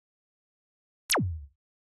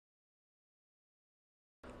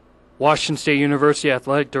Washington State University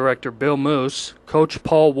Athletic Director Bill Moose, Coach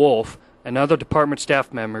Paul Wolf, and other department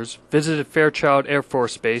staff members visited Fairchild Air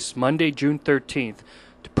Force Base Monday, June 13th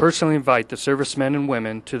to personally invite the servicemen and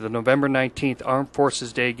women to the November 19th Armed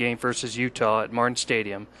Forces Day game versus Utah at Martin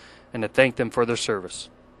Stadium and to thank them for their service.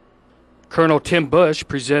 Colonel Tim Bush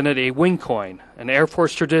presented a wing coin, an Air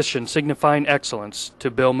Force tradition signifying excellence, to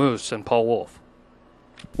Bill Moose and Paul Wolf.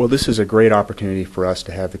 Well, this is a great opportunity for us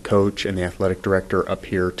to have the coach and the athletic director up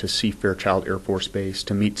here to see Fairchild Air Force Base,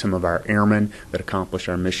 to meet some of our airmen that accomplish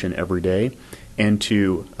our mission every day, and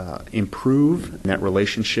to improve that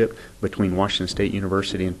relationship between Washington State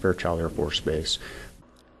University and Fairchild Air Force Base.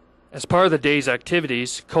 As part of the day's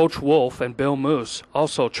activities, Coach Wolf and Bill Moose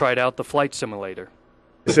also tried out the flight simulator.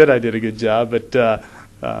 I said I did a good job, but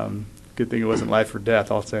good thing it wasn't life or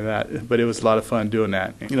death, I'll say that. But it was a lot of fun doing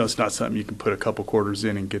that. You know, it's not something you can put a couple quarters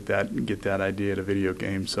in and get that idea at a video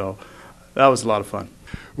game. So that was a lot of fun.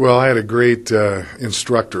 Well, I had a great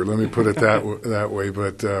instructor, let me put it that way,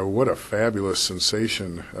 but what a fabulous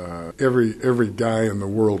sensation. Every guy in the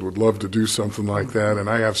world would love to do something like that, and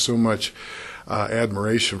I have so much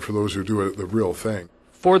admiration for those who do it the real thing.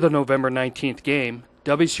 For the November 19th game,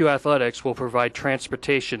 WSU Athletics will provide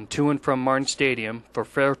transportation to and from Martin Stadium for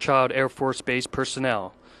Fairchild Air Force Base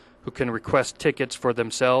personnel who can request tickets for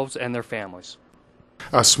themselves and their families.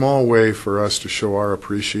 A small way for us to show our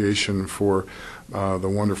appreciation for the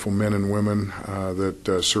wonderful men and women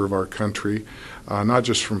that serve our country, not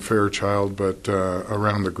just from Fairchild, but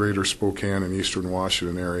around the greater Spokane and eastern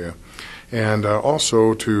Washington area. And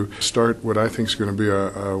also to start what I think is going to be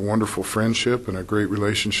a wonderful friendship and a great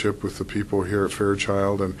relationship with the people here at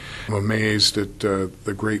Fairchild. And I'm amazed at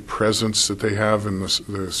the great presence that they have in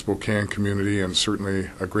the Spokane community, and certainly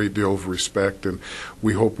a great deal of respect. And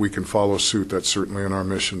we hope we can follow suit. That's certainly in our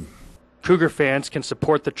mission. Cougar fans can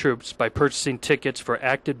support the troops by purchasing tickets for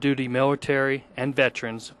active duty military and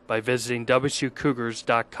veterans by visiting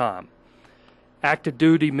WSUCougars.com. Active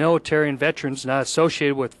duty military and veterans not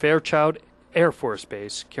associated with Fairchild Air Force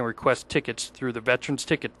Base can request tickets through the Veterans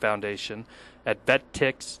Ticket Foundation at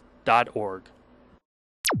vettix.org.